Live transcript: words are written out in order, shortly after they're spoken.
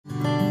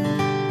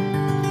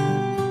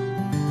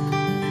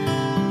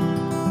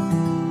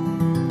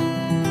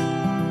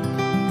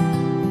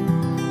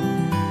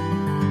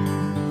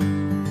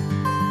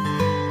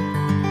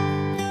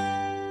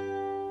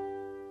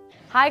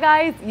Hi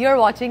guys, you're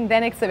watching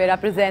Dainik Savera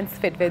presents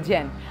Fit with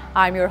Jen.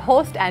 I'm your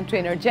host and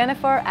trainer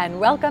Jennifer and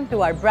welcome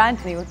to our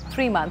brand new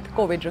 3-month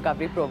COVID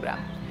recovery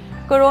program.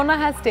 Corona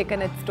has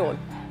taken its toll.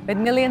 With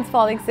millions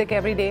falling sick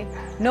every day,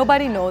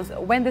 nobody knows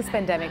when this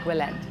pandemic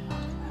will end.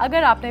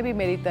 अगर आपने भी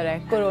मेरी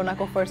तरह corona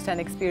को first hand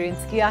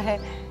experience किया है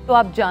तो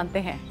आप जानते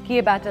हैं कि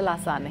ये बैटल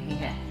आसान नहीं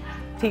है।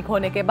 ठीक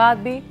होने के बाद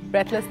भी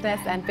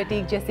ब्रेथलेसनेस एंड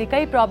फटीग जैसी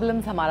कई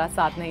प्रॉब्लम्स हमारा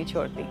साथ नहीं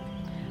छोड़ती।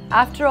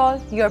 After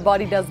all, your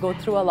body does go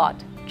through a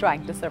lot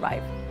trying to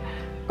survive.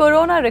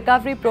 Corona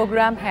recovery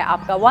programme है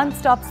आपका one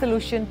stop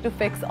solution to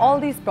fix all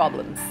these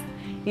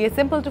problems. ये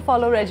simple to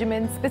follow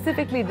regiment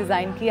specifically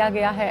design किया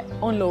गया है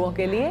उन लोगों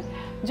के लिए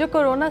जो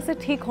कोरोना से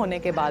ठीक होने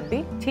के बाद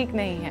भी ठीक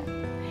नहीं है।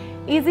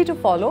 Easy to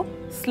follow,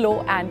 slow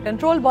and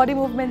control body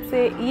movement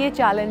से ये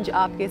चैलेंज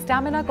आपके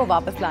स्टैमिना को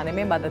वापस लाने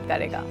में मदद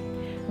करेगा।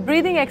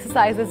 Breathing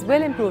exercises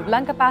will improve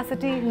lung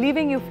capacity,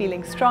 leaving you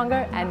feeling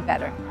stronger and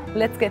better.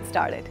 Let's get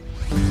started.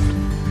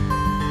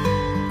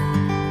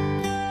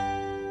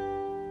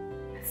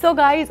 So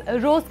guys,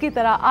 रोज की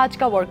तरह आज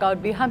का वर्कआउट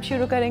भी हम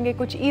शुरू करेंगे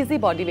कुछ इजी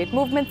बॉडी वेट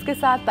मूवमेंट्स के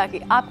साथ ताकि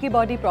आपकी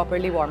बॉडी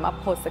प्रॉपर्ली वार्म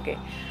अप हो सके।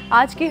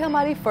 आज की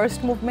हमारी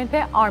फर्स्ट मूवमेंट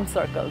है आर्म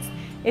सर्कल्स।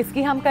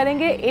 इसकी हम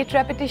करेंगे 8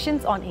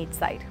 repetitions on each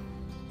side.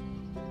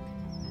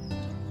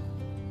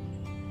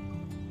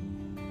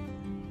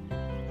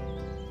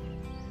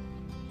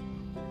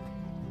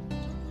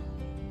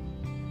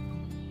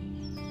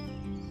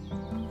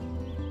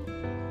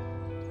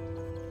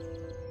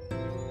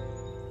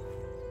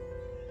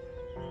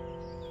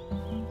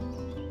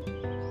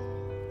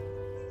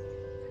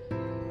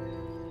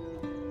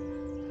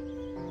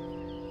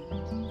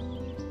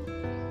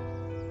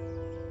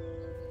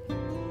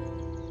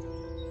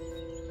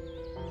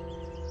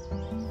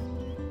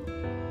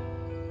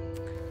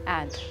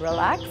 And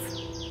relax.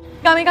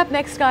 Coming up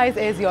next, guys,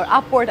 is your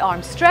upward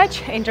arm stretch.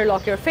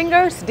 Interlock your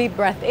fingers, deep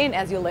breath in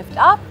as you lift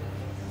up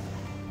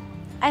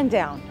and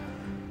down.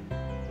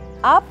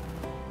 Up,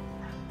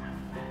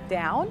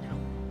 down.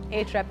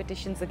 8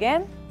 repetitions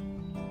again.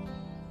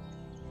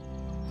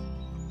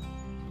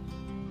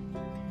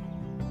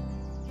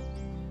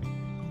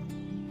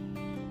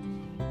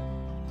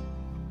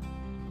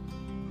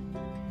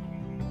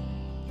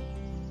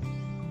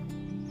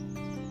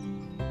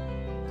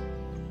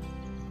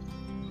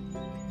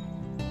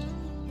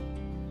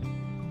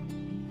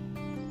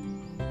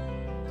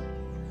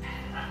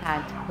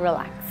 And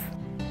relax.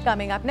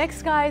 Coming up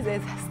next, guys,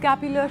 is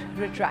scapular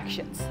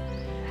retractions.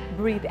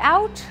 Breathe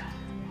out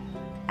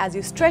as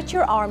you stretch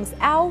your arms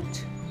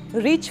out.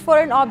 Reach for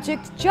an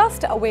object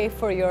just away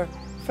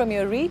from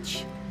your reach,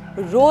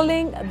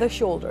 rolling the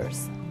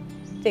shoulders.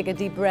 Take a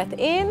deep breath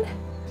in.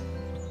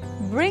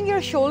 Bring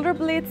your shoulder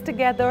blades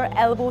together,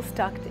 elbows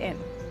tucked in.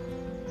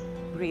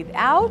 Breathe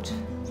out.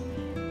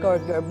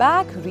 Curve your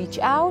back, reach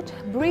out.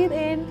 Breathe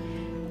in.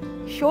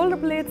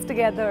 Shoulder blades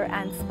together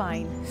and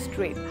spine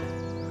straight.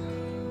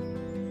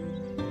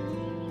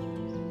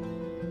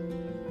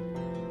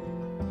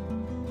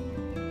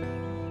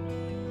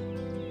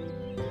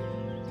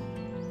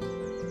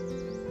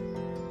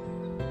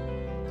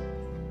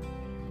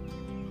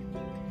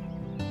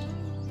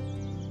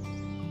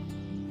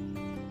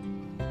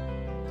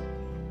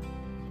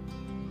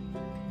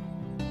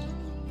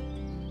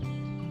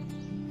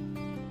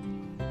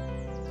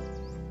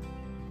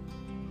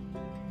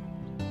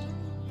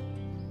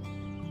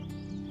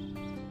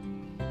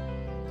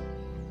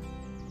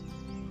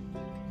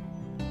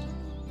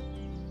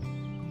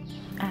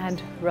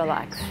 And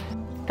relax.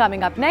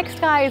 Coming up next,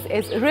 guys,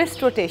 is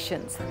wrist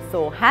rotations.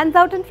 So hands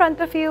out in front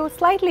of you,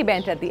 slightly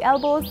bent at the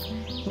elbows,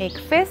 make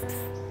fists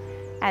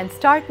and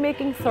start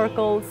making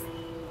circles,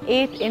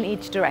 8 in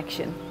each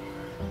direction.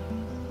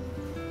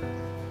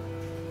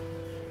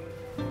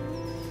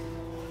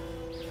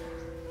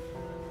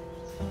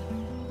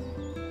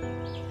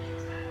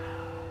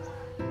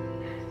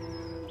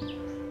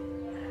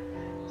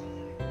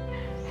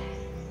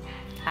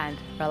 And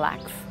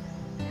relax.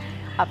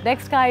 Up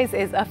next, guys,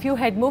 is a few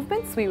head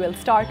movements. We will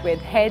start with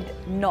head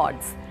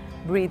nods.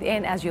 Breathe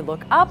in as you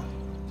look up,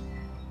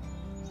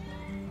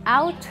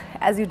 out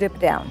as you dip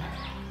down.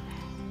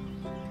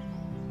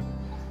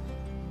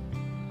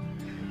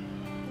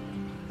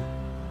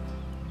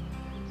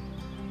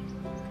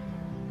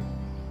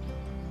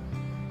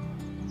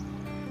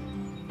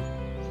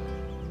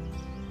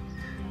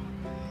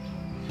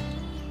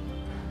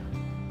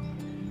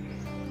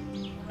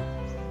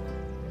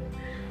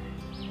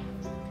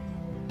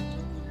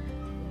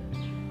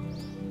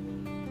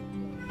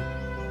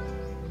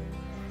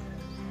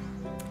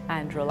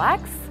 And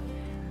relax.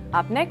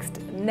 Up next,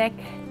 neck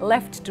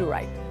left to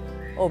right.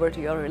 Over to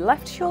your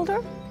left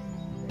shoulder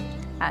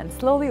and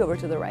slowly over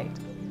to the right.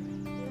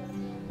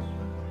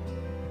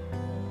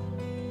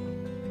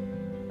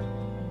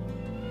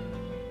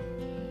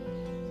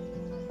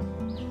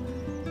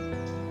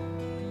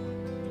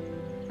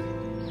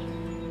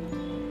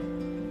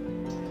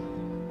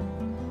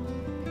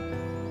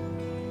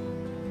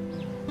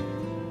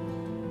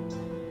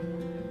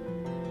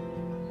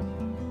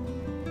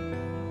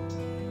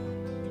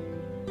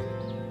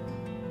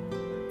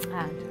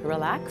 and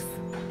relax.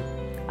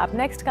 Up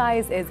next,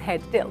 guys, is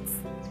head tilts.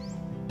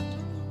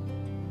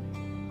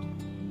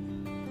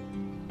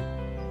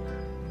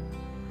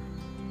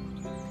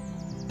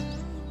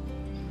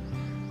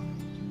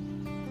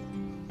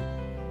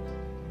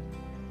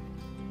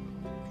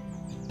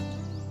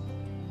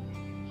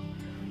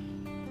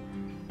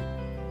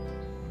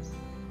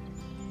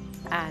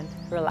 And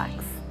relax.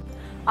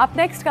 Up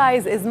next,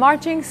 guys, is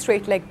marching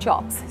straight leg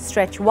chops.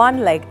 Stretch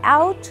one leg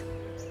out,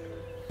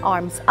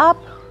 arms up,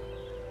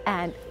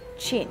 and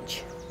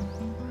change.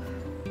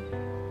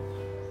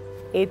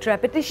 8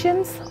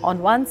 repetitions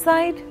on one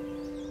side.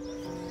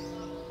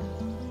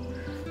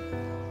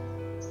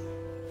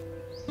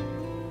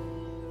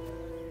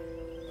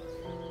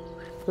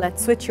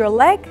 Let's switch your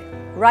leg.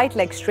 Right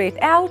leg straight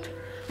out,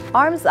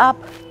 arms up,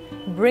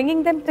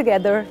 bringing them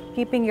together,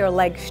 keeping your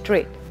leg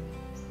straight.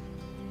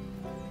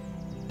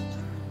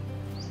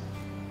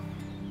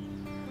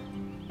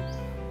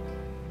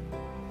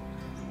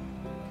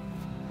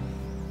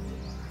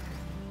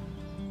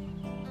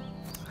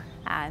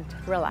 And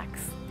relax.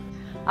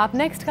 Up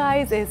next,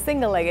 guys, is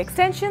single leg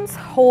extensions.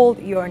 Hold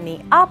your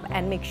knee up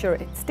and make sure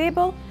it's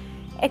stable.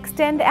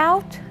 Extend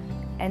out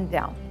and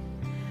down.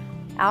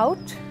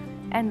 Out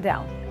and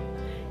down.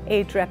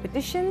 8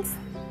 repetitions.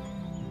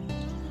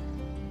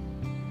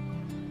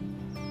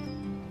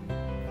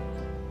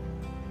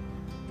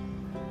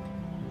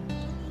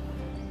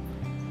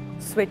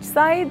 Switch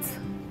sides.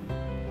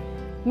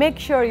 Make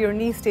sure your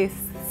knee stays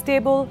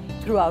stable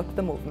throughout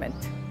the movement.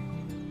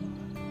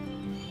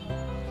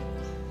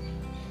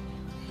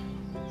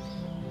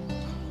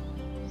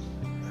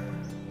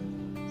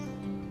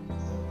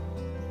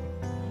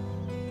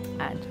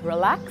 And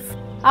relax.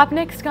 Up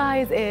next,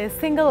 guys, is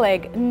single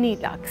leg knee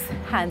tucks.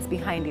 Hands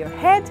behind your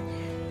head.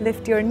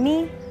 Lift your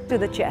knee to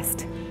the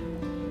chest.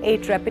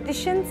 8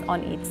 repetitions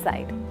on each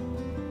side.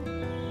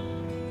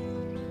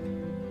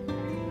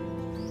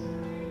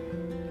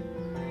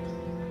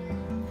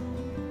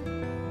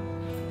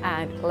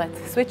 And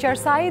let's switch our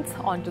sides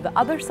onto the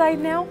other side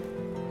now.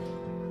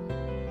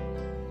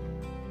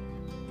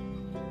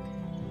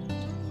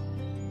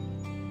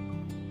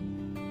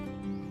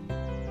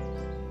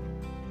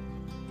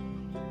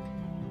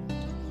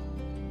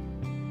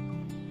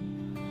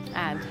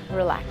 And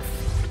relax.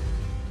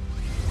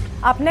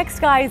 Up next,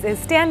 guys, is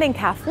standing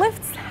calf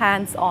lifts.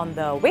 Hands on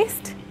the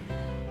waist.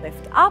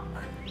 Lift up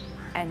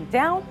and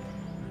down.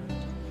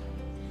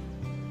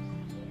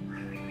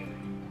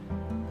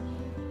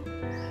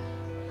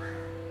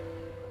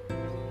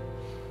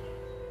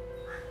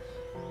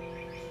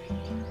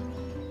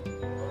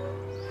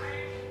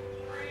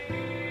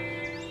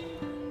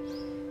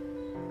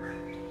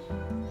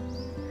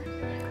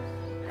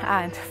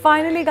 And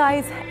finally,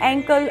 guys,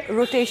 ankle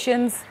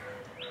rotations.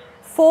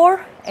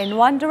 4 in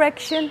one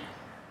direction,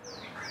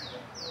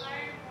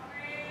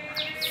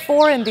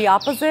 4 in the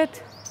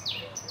opposite.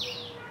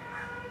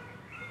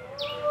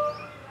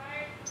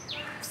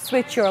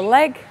 Switch your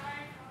leg.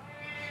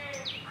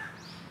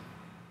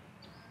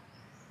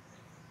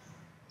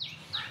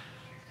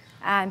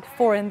 And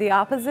 4 in the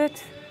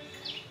opposite.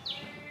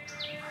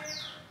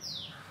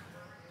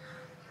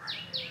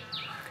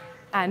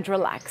 And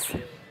relax.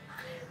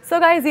 So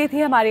guys, ये थी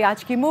हमारी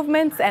आज की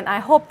movements, and I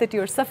hope that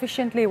you're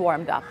sufficiently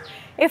warmed up.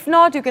 If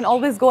not, you can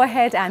always go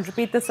ahead and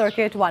repeat the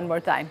circuit one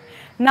more time.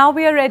 Now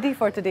we are ready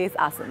for today's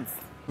asanas.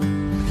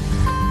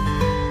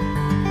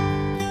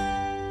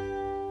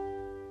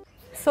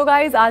 So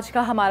guys, आज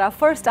का हमारा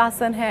first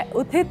आसन है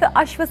उत्थित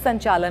अश्व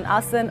संचालन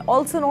आसन,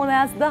 also known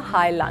as the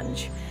high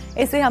lunge.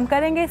 इसे हम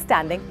करेंगे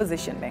standing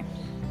position में.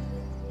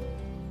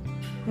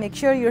 Make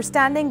sure you're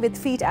standing with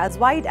feet as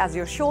wide as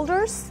your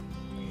shoulders.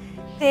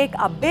 Take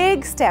a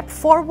big step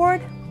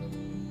forward,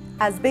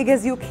 as big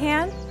as you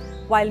can,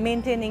 while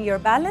maintaining your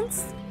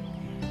balance.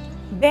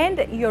 Bend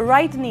your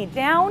right knee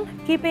down,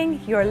 keeping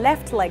your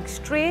left leg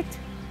straight.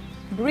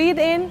 Breathe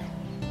in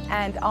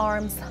and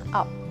arms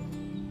up.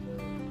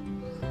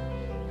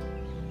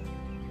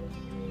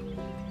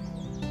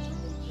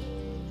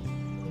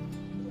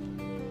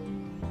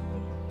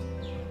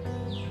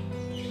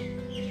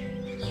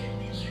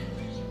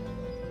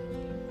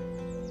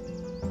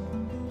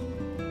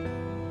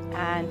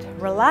 And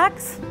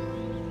relax.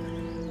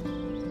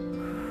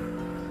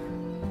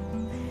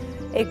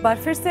 एक बार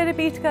फिर से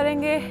repeat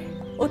करेंगे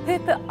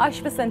उत्थित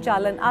अश्व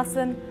संचालन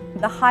आसन,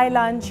 the high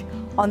lunge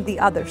on the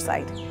other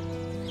side.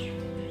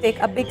 Take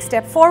a big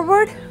step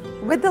forward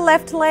with the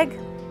left leg.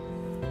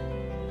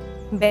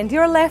 Bend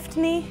your left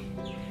knee,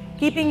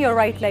 keeping your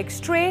right leg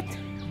straight.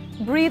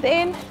 Breathe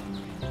in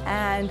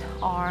and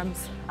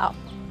arms up.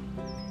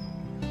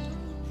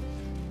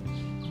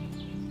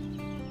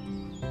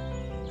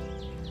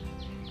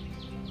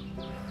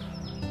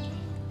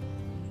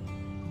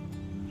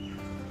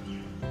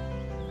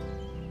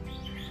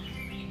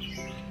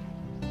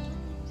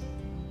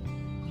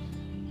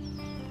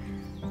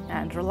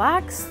 And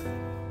relax.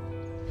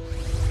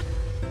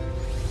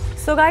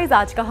 So guys,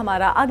 आज का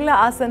हमारा अगला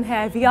आसन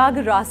है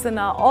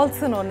व्याघ्रासना,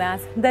 also known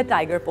as the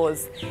tiger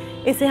pose.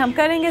 इसे हम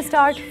करेंगे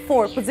start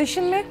 4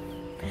 position में,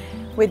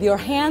 with your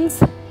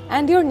hands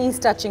and your knees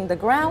touching the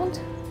ground.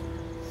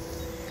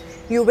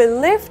 You will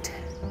lift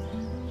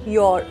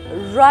your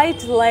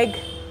right leg,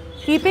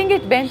 keeping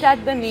it bent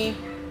at the knee,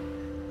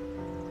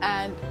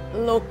 and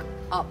look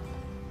up.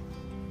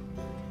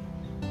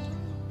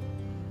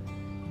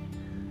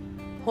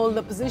 Hold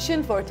the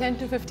position for 10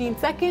 to 15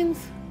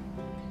 seconds.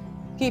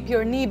 Keep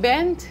your knee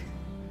bent,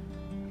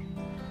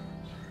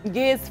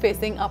 gaze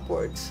facing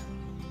upwards.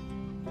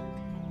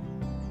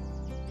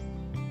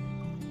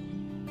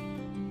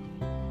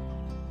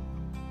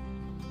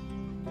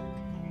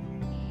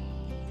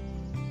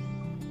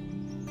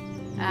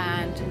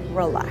 And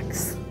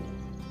relax.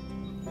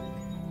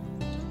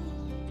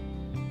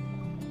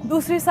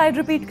 दूसरी side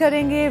repeat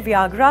करेंगे,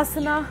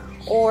 व्याघ्रासना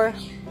और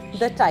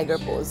the tiger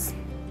pose.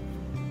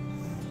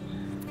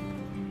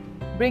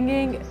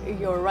 Bringing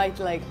your right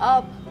leg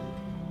up,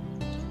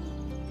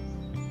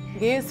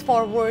 gaze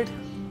forward,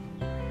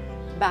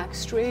 back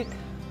straight.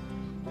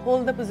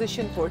 Hold the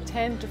position for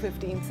 10 to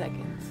 15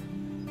 seconds.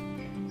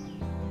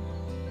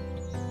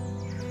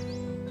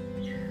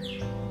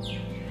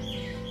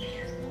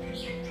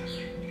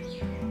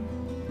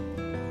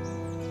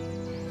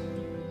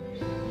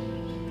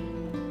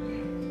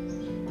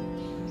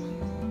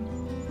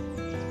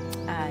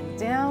 And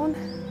down.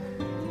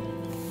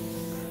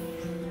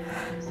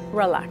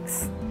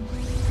 Relax.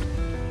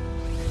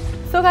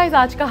 So guys,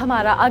 आज का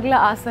हमारा अगला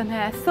आसन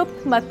है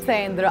सुप्त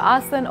मत्स्येंद्र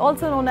आसन,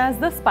 also known as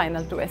the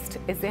spinal twist.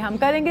 इसे हम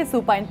करेंगे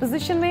supine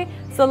position में.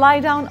 So lie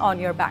down on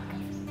your back.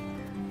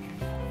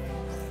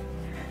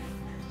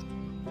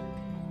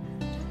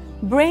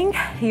 Bring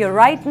your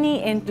right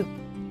knee into.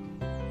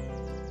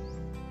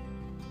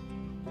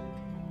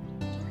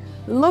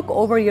 Look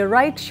over your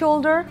right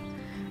shoulder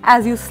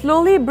as you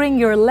slowly bring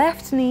your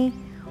left knee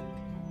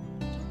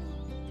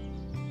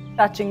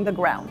touching the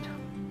ground.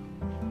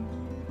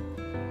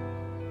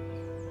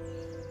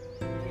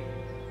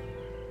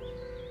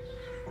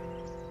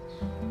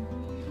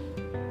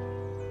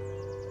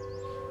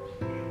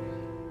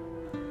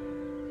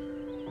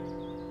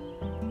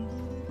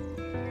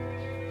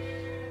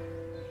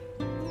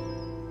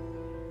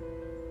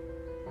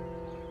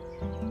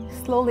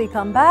 Slowly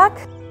come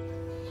back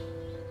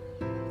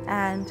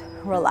and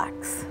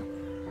relax.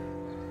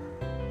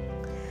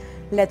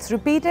 Let's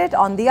repeat it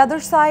on the other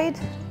side.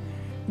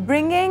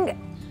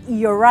 Bringing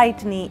your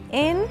right knee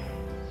in,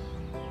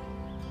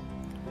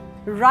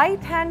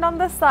 right hand on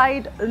the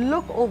side,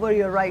 look over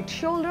your right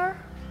shoulder,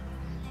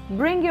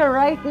 bring your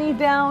right knee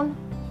down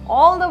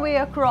all the way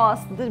across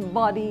the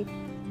body,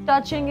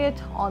 touching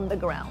it on the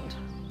ground.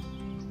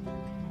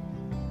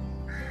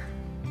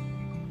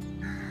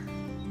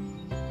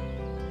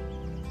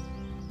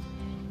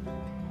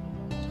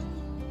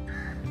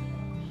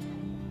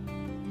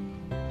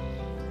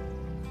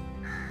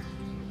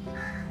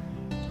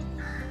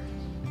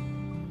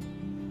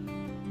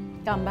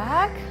 Come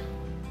back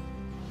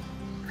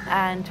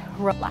and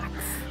relax.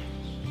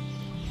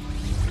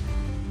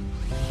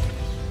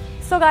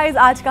 So guys,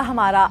 आज का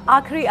हमारा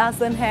आखिरी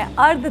आसन है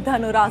अर्ध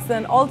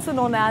धनुरासन, also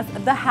known as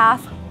the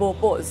half bow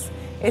pose.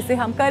 इसे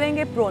हम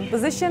करेंगे prone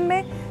position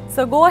में.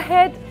 So go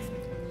ahead,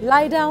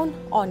 lie down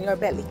on your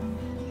belly.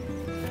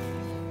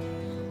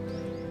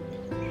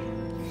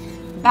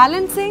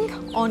 Balancing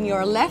on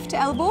your left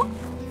elbow,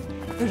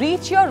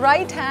 reach your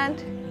right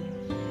hand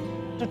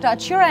to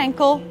touch your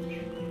ankle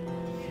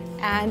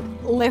and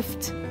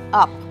lift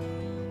up.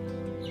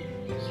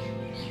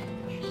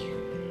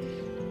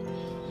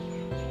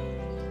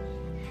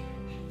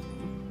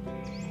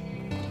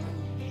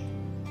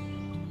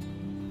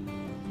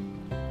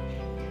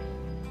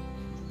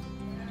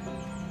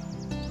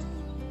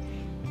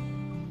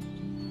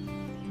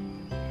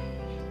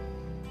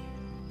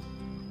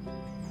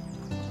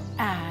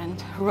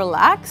 And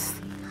relax.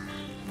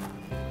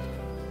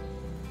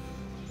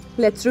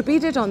 Let's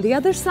repeat it on the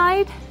other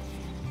side.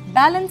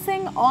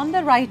 Balancing on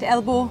the right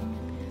elbow,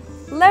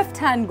 left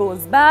hand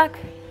goes back,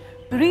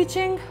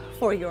 reaching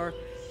for your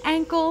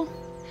ankle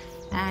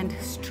and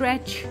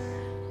stretch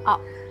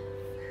up.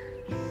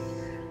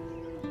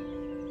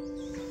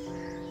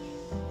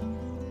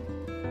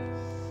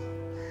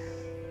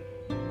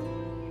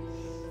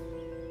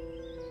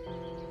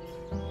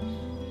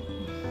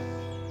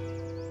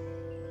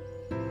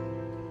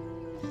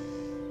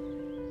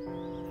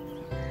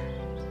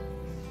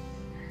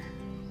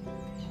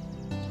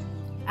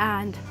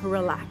 And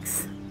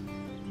relax.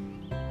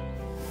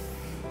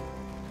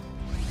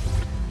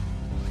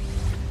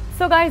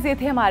 So guys, ये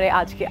थे हमारे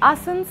आज के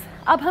आसन्स.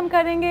 अब हम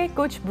करेंगे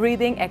कुछ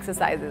breathing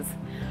exercises.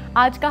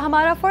 आज का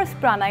हमारा फर्स्ट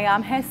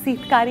प्राणायाम है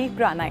शीतकारी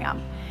प्राणायाम.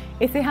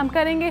 इसे हम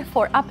करेंगे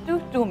for up to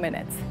 2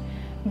 minutes.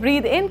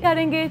 Breathe in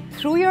करेंगे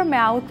through your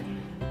mouth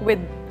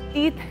with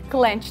teeth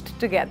clenched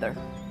together.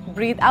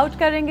 Breathe out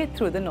करेंगे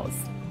through the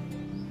nose.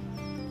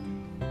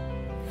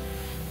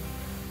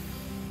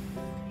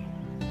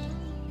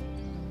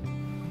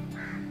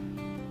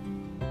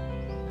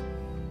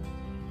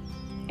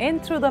 In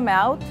through the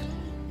mouth,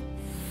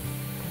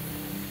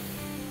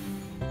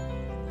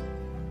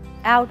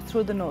 out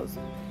through the nose.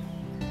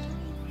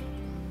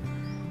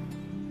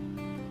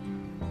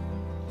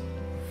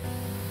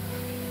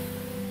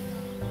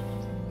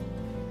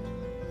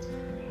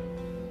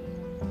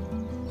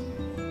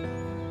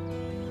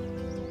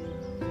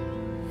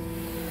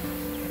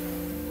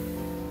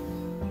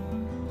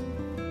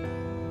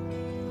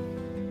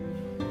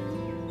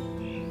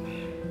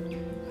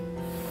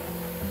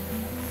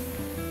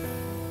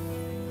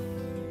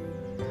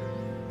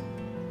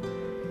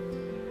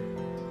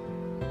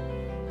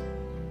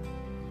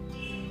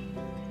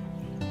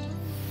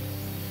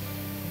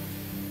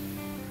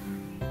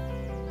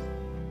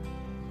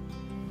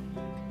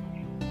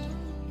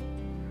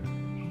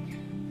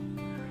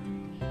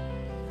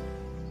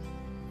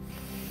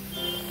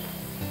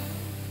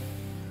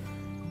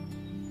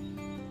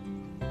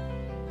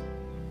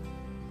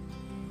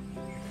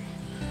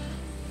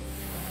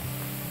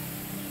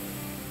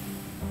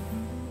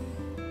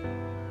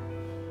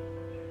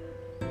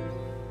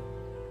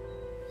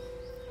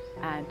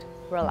 and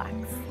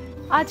relax.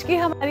 आज की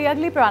हमारी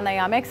अगली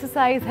प्राणायाम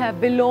एक्सरसाइज है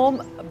विलोम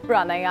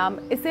प्राणायाम.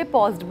 इसे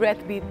paused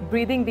breath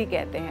breathing भी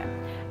कहते हैं.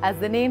 As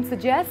the name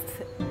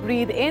suggests,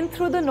 breathe in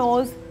through the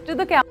nose to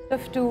the count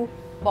of 2,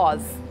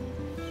 pause.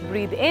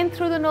 Breathe in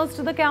through the nose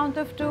to the count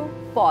of 2,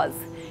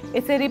 pause.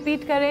 इसे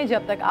रिपीट करें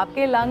जब तक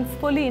आपके लंग्स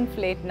फुली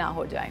इन्फ्लेट ना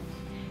हो जाएं.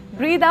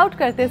 ब्रीद आउट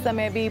करते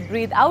समय भी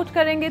ब्रीद आउट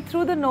करेंगे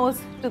through the nose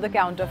to the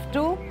count of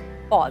 2,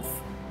 pause.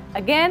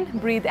 Again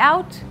breathe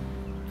out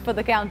for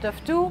the count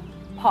of 2,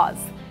 pause.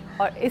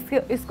 और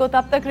इसको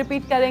तब तक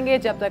रिपीट करेंगे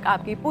जब तक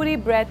आपकी पूरी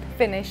ब्रेथ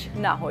फिनिश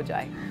ना हो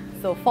जाए.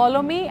 So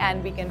follow me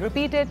and we can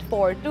repeat it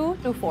for 2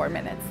 to 4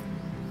 minutes.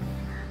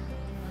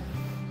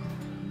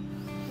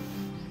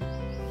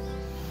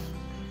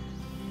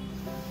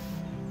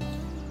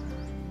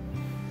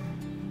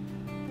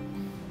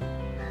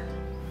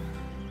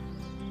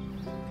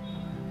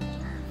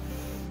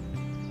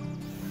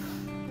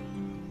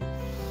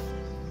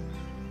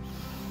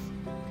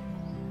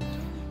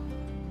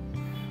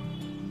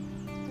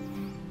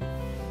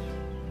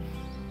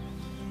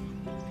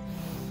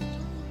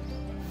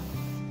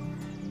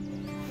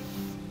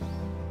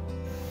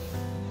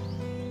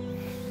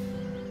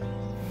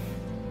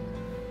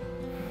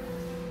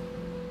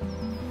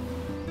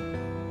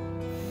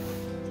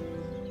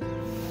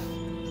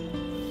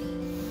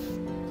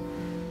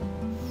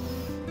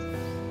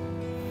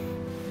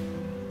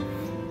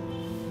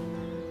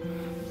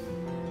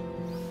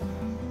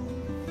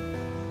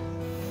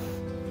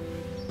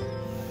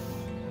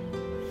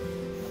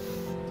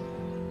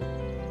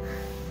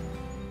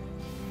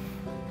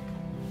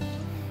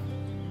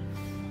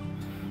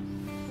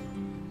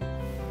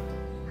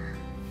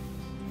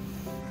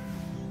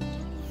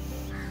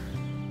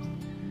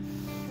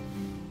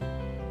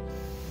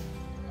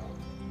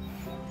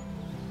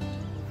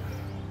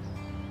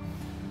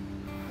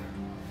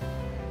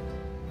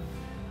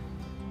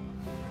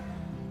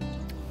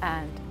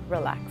 And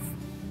relax.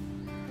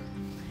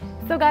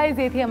 So guys,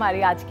 ये थी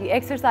हमारी आज की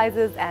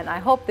exercises and I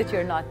hope that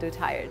you're not too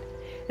tired.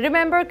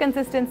 Remember,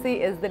 consistency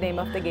is the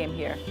name of the game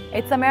here.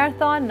 It's a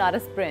marathon, not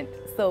a sprint.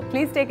 So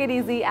please take it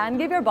easy and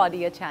give your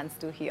body a chance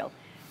to heal.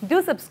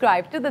 Do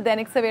subscribe to the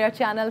Dainik Savera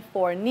channel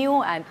for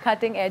new and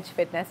cutting-edge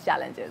fitness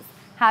challenges.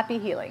 Happy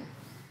healing.